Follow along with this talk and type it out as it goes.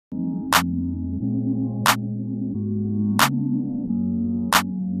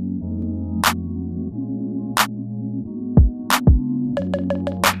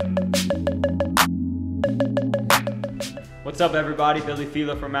What's up everybody, Billy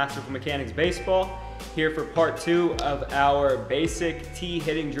Fila from Masterful Mechanics Baseball, here for part 2 of our basic tee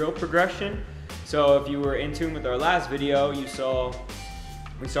hitting drill progression. So if you were in tune with our last video, you saw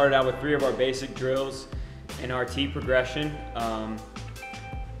we started out with 3 of our basic drills in our tee progression.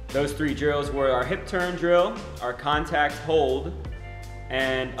 Those 3 drills were our hip turn drill, our contact hold,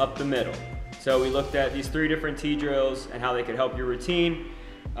 and up the middle. So we looked at these 3 different tee drills and how they could help your routine.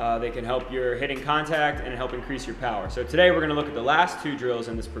 They can help your hitting contact and help increase your power. So today we're going to look at the last 2 drills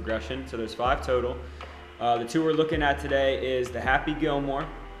in this progression. So there's 5 total. The 2 we're looking at today is the Happy Gilmore,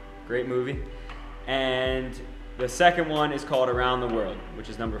 great movie, and the second one is called Around the World, which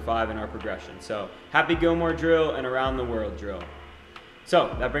is number 5 in our progression. So Happy Gilmore drill and Around the World drill.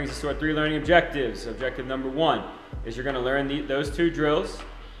 So that brings us to our 3 learning objectives. Objective number 1 is you're going to learn those 2 drills,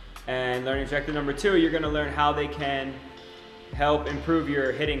 and learning objective number 2, you're going to learn how they can help improve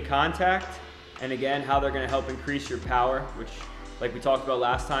your hitting contact, and again how they're going to help increase your power, which, like we talked about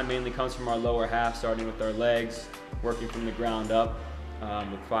last time, mainly comes from our lower half, starting with our legs, working from the ground up,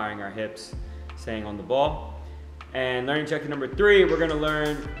 with firing our hips, staying on the ball. And learning objective number 3, we're going to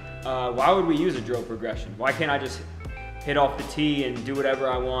learn why would we use a drill progression? Why can't I just hit off the tee and do whatever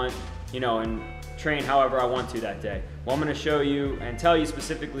I want, and train however I want to that day? Well, I'm going to show you and tell you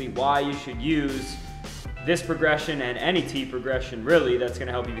specifically why you should use this progression and any tee progression really that's going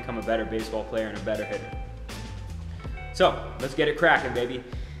to help you become a better baseball player and a better hitter. So let's get it cracking, baby.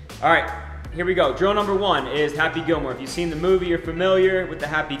 All right, here we go. Drill number 1 is Happy Gilmore. If you've seen the movie, you're familiar with the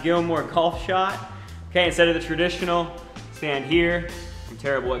Happy Gilmore golf shot. Okay, instead of the traditional stand here, I'm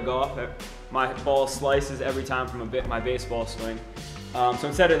terrible at golf. My ball slices every time from my baseball swing. So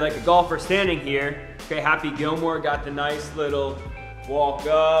instead of like a golfer standing here, okay, Happy Gilmore got the nice little walk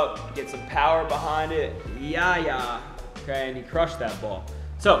up, get some power behind it, okay, and he crushed that ball.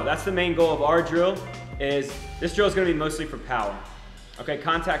 So that's the main goal of our drill. Is this drill is going to be mostly for power. Okay,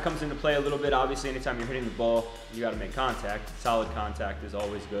 contact comes into play a little bit. Obviously, anytime you're hitting the ball, you got to make contact. Solid contact is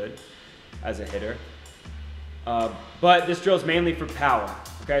always good as a hitter. But this drill is mainly for power.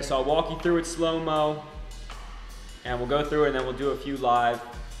 Okay, so I'll walk you through it slow-mo, and we'll go through it, and then we'll do a few live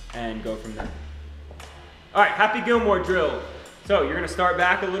and go from there. All right, Happy Gilmore drill. So you're going to start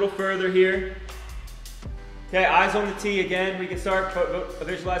back a little further here. Okay, eyes on the tee again. We can start,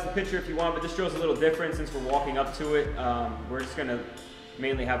 visualize the picture if you want, but this drill is a little different since we're walking up to it. We're just going to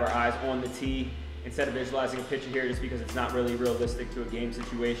mainly have our eyes on the tee instead of visualizing a picture here, just because it's not really realistic to a game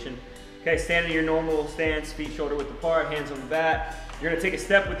situation. Okay, stand in your normal stance, feet shoulder width apart, hands on the bat. You're going to take a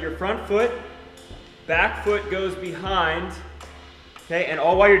step with your front foot. Back foot goes behind. Okay, and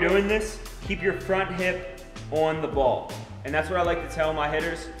all while you're doing this, keep your front hip on the ball. And that's what I like to tell my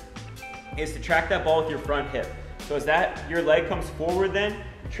hitters, is to track that ball with your front hip. So as your leg comes forward, then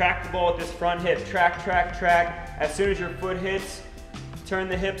track the ball with this front hip. Track, track, track. As soon as your foot hits, turn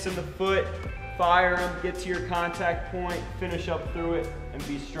the hips and the foot, fire them, get to your contact point, finish up through it, and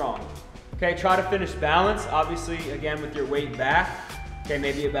be strong. Okay, try to finish balance, obviously, again, with your weight back. Okay,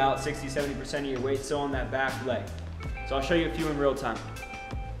 maybe about 60–70% of your weight still on that back leg. So I'll show you a few in real time.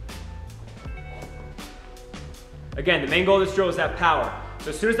 Again, the main goal of this drill is that power. So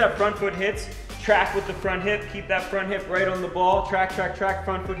as soon as that front foot hits, track with the front hip, keep that front hip right on the ball, track, track, track,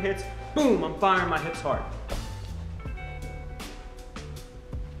 front foot hits, boom, I'm firing my hips hard.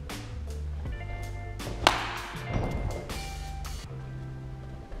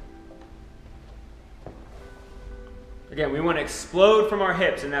 Again, we want to explode from our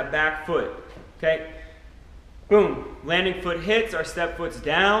hips in that back foot, okay? Boom, landing foot hits, our step foot's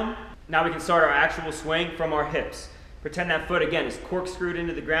down. Now we can start our actual swing from our hips. Pretend that foot, again, is corkscrewed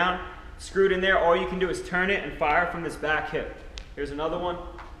into the ground, screwed in there. All you can do is turn it and fire from this back hip. Here's another one.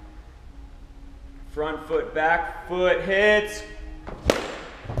 Front foot, back foot hits.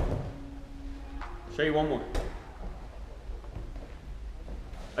 Show you one more.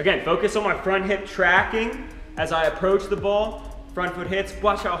 Again, focus on my front hip tracking as I approach the ball. Front foot hits.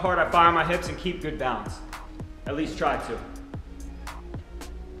 Watch how hard I fire my hips and keep good balance. At least try to.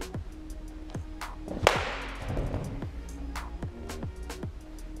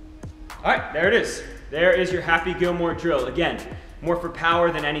 All right, there it is. There is your Happy Gilmore drill. Again, more for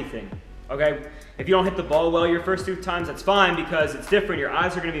power than anything, okay? If you don't hit the ball well your first 2 times, that's fine, because it's different. Your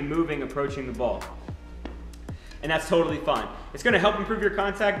eyes are gonna be moving, approaching the ball. And that's totally fine. It's gonna help improve your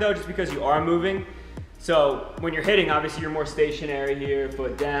contact though, just because you are moving. So when you're hitting, obviously you're more stationary here,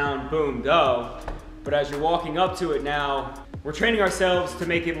 foot down, boom, go. But as you're walking up to it now, we're training ourselves to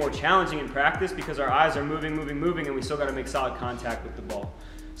make it more challenging in practice, because our eyes are moving, moving, moving, and we still gotta make solid contact with the ball.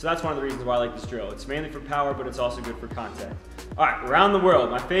 So that's one of the reasons why I like this drill. It's mainly for power, but it's also good for contact. All right, Around the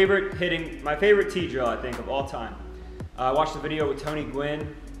World, my favorite tee drill, I think, of all time. I watched a video with Tony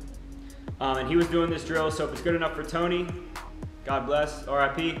Gwynn, and he was doing this drill, so if it's good enough for Tony, God bless,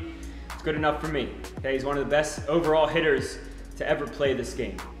 RIP, it's good enough for me. Okay, he's one of the best overall hitters to ever play this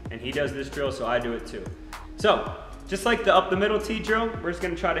game, and he does this drill, so I do it too. So, just like the up the middle tee drill, we're just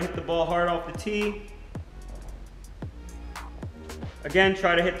gonna try to hit the ball hard off the tee. Again,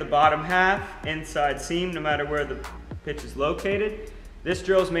 try to hit the bottom half, inside seam, no matter where the pitch is located. This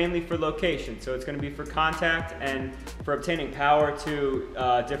drill is mainly for location, so it's going to be for contact and for obtaining power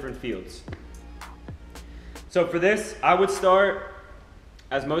to different fields. So for this, I would start,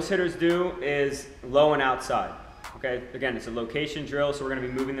 as most hitters do, is low and outside. Okay, again, it's a location drill, so we're going to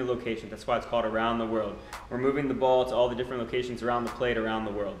be moving the location. That's why it's called around the world. We're moving the ball to all the different locations around the plate around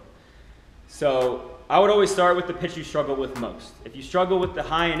the world. So I would always start with the pitch you struggle with most. If you struggle with the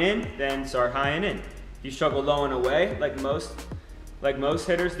high and in, then start high and in. If you struggle low and away, like most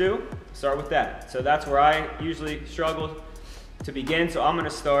hitters do, start with that. So that's where I usually struggle to begin, so I'm gonna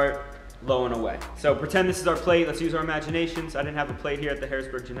start low and away. So pretend this is our plate, let's use our imaginations. I didn't have a plate here at the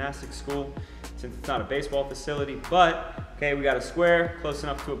Harrisburg Gymnastics School, since it's not a baseball facility, but, okay, we got a square close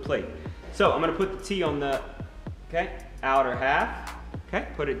enough to a plate. So I'm gonna put the tee on the, outer half,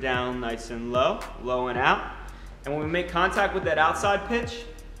 put it down nice and low, low and out. And when we make contact with that outside pitch,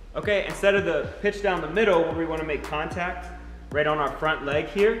 instead of the pitch down the middle where we wanna make contact, right on our front leg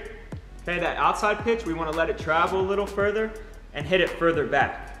here. Okay, that outside pitch, we want to let it travel a little further and hit it further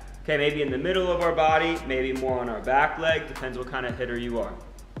back. Okay, maybe in the middle of our body, maybe more on our back leg, depends what kind of hitter you are.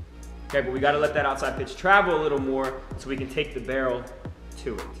 Okay, but we got to let that outside pitch travel a little more so we can take the barrel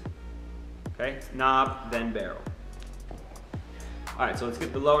to it. Okay, knob, then barrel. All right, so let's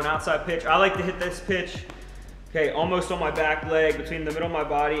get the low and outside pitch. I like to hit this pitch, almost on my back leg, between the middle of my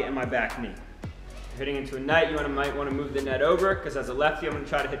body and my back knee. Hitting into a net, you might want to move the net over, because as a lefty, I'm going to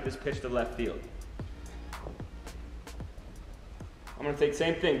try to hit this pitch to left field. I'm going to take the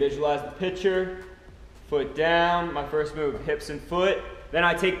same thing, visualize the pitcher, foot down, my first move, hips and foot. Then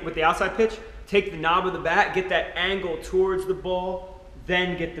I take, with the outside pitch, take the knob of the bat, get that angle towards the ball,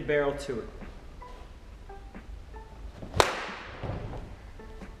 then get the barrel to it.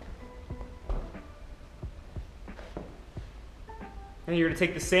 And you're going to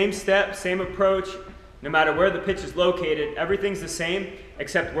take the same step, same approach, no matter where the pitch is located. Everything's the same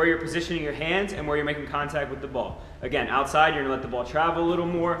except where you're positioning your hands and where you're making contact with the ball. Again, outside, you're going to let the ball travel a little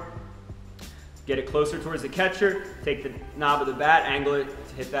more, get it closer towards the catcher, take the knob of the bat, angle it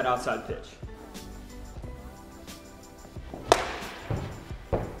to hit that outside pitch.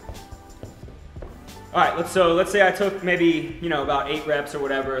 All right, let's say I took maybe, about 8 reps or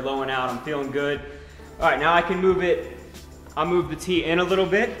whatever, low and out, I'm feeling good. All right, now I can move it. I'll move the tee in a little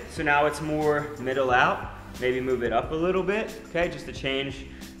bit, so now it's more middle out. Maybe move it up a little bit, just to change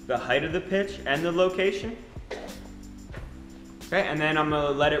the height of the pitch and the location. And then I'm gonna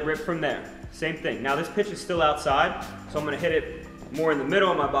let it rip from there. Same thing. Now this pitch is still outside, so I'm gonna hit it more in the middle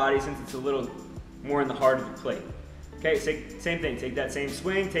of my body since it's a little more in the heart of the plate. Same thing, take that same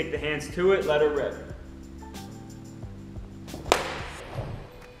swing, take the hands to it, let it rip.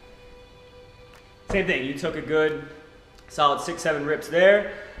 Same thing, you took a good solid 6-7 rips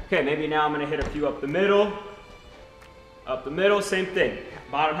there. Maybe now I'm gonna hit a few up the middle. Up the middle, same thing.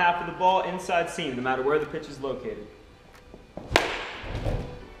 Bottom half of the ball, inside seam, no matter where the pitch is located.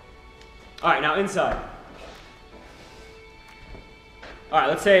 All right, now inside. All right,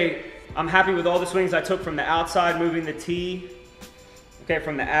 let's say I'm happy with all the swings I took from the outside, moving the tee.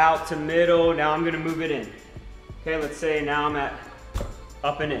 From the out to middle, now I'm gonna move it in. Let's say now I'm at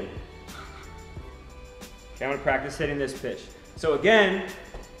up and in. I'm gonna practice hitting this pitch. So again,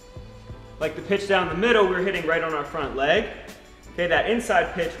 like the pitch down the middle, we're hitting right on our front leg. That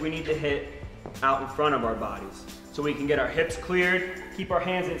inside pitch we need to hit out in front of our bodies. So we can get our hips cleared, keep our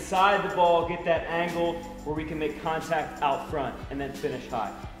hands inside the ball, get that angle where we can make contact out front and then finish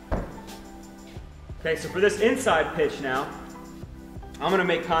high. So for this inside pitch now, I'm gonna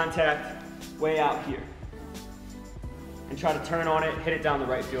make contact way out here and try to turn on it, hit it down the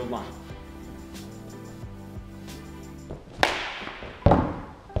right field line.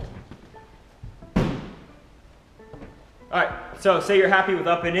 All right, so say you're happy with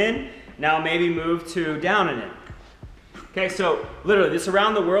up and in, now maybe move to down and in. So literally this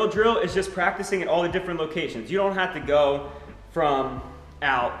around the world drill is just practicing at all the different locations. You don't have to go from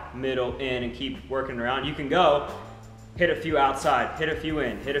out, middle, in, and keep working around. You can go, hit a few outside, hit a few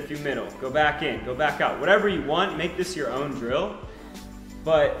in, hit a few middle, go back in, go back out. Whatever you want, make this your own drill.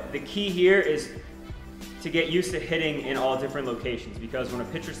 But the key here is to get used to hitting in all different locations, because when a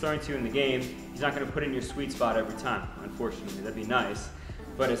pitcher's throwing to you in the game, he's not going to put in your sweet spot every time, unfortunately. That'd be nice.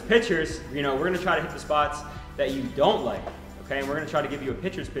 But as pitchers, we're going to try to hit the spots that you don't like, okay? And we're gonna try to give you a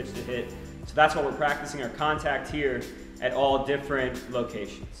pitcher's pitch to hit. So that's why we're practicing our contact here at all different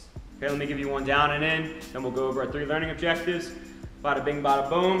locations. Okay, let me give you one down and in, then we'll go over our 3 learning objectives. Bada bing, bada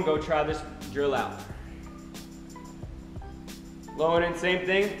boom, go try this drill out. Low and in, same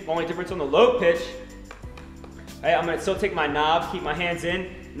thing. Only difference on the low pitch, hey, I'm gonna still take my knob, keep my hands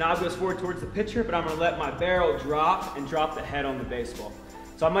in. Knob goes forward towards the pitcher, but I'm gonna let my barrel drop and drop the head on the baseball.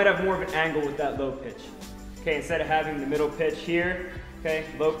 So I might have more of an angle with that low pitch. Okay, instead of having the middle pitch here, okay,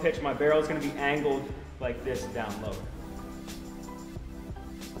 low pitch, my barrel is gonna be angled like this down low.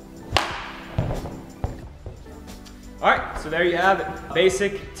 All right, so there you have it.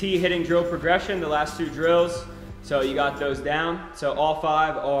 Basic tee hitting drill progression, the last 2 drills. So you got those down. So all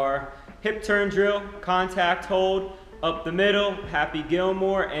 5 are hip turn drill, contact hold, up the middle, Happy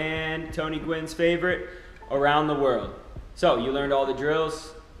Gilmore, and Tony Gwynn's favorite, around the world. So you learned all the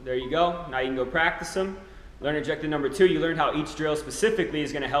drills. There you go. Now you can go practice them. Learn objective number 2, you learned how each drill specifically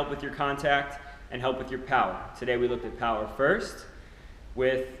is going to help with your contact and help with your power. Today we looked at power first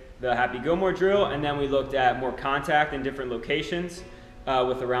with the Happy Gilmore drill, and then we looked at more contact in different locations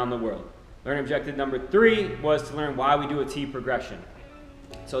with around the world. Learn objective number 3 was to learn why we do a T progression.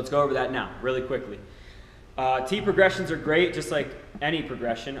 So let's go over that now, really quickly. T progressions are great, just like any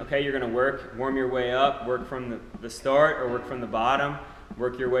progression. Okay, you're going to warm your way up, work from the start, or work from the bottom,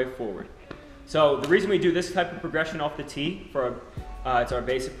 work your way forward. So the reason we do this type of progression off the tee, it's our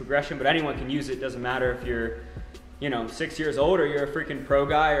basic progression, but anyone can use it. Doesn't matter if you're 6 years old or you're a freaking pro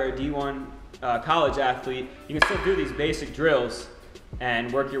guy or a D1 college athlete. You can still do these basic drills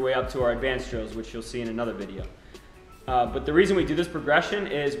and work your way up to our advanced drills, which you'll see in another video. But the reason we do this progression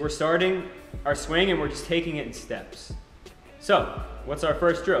is we're starting our swing and we're just taking it in steps. So what's our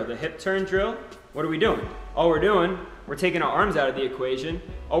first drill? The hip turn drill. What are we doing? All we're doing, we're taking our arms out of the equation.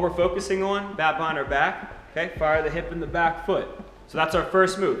 All we're focusing on, bat behind our back, okay? Fire the hip in the back foot. So that's our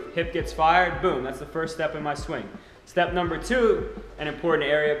first move. Hip gets fired, boom, that's the first step in my swing. Step number 2, an important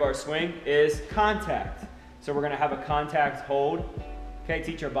area of our swing, is contact. So we're gonna have a contact hold. Okay,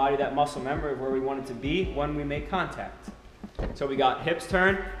 teach our body that muscle memory of where we want it to be when we make contact. So we got hips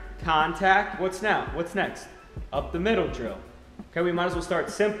turn, contact. What's next? Up the middle drill. Okay, we might as well start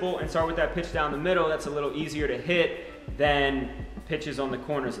simple and start with that pitch down the middle. That's a little easier to hit than pitches on the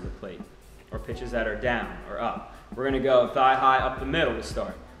corners of the plate or pitches that are down or up. We're gonna go thigh high up the middle to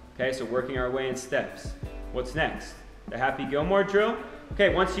start. Okay, so working our way in steps. What's next? The Happy Gilmore drill.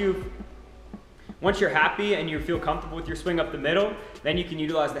 Okay, once you're happy and you feel comfortable with your swing up the middle, then you can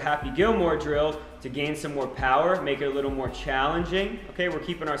utilize the Happy Gilmore drill to gain some more power, make it a little more challenging. Okay, we're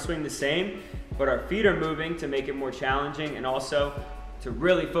keeping our swing the same, but our feet are moving to make it more challenging and also to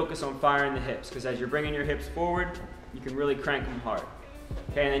really focus on firing the hips, because as you're bringing your hips forward, you can really crank them hard.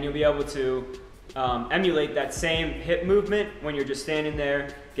 Okay, and then you'll be able to emulate that same hip movement when you're just standing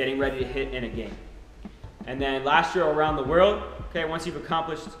there getting ready to hit in a game. And then last drill, around the world. Okay, once you've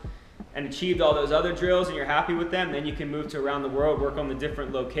accomplished and achieved all those other drills and you're happy with them, then you can move to around the world, work on the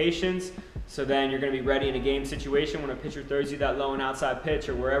different locations. So then you're going to be ready in a game situation when a pitcher throws you that low and outside pitch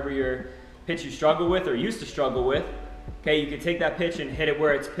or wherever your pitch you struggle with or used to struggle with. Okay, you can take that pitch and hit it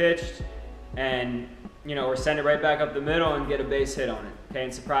where it's pitched and, or send it right back up the middle and get a base hit on it. Okay,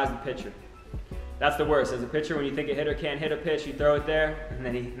 and surprise the pitcher. That's the worst. As a pitcher, when you think a hitter can't hit a pitch, you throw it there and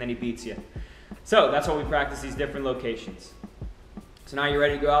then he beats you. So that's why we practice these different locations. So now you're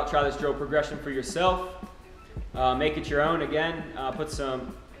ready to go out, try this drill progression for yourself. Make it your own. Again, put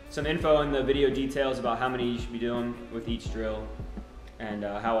some info in the video details about how many you should be doing with each drill and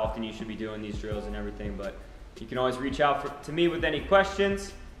how often you should be doing these drills and everything. But you can always reach out to me with any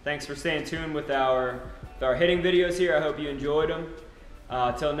questions. Thanks for staying tuned with our hitting videos here. I hope you enjoyed them.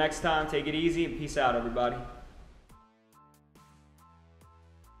 Till next time, take it easy and peace out, everybody.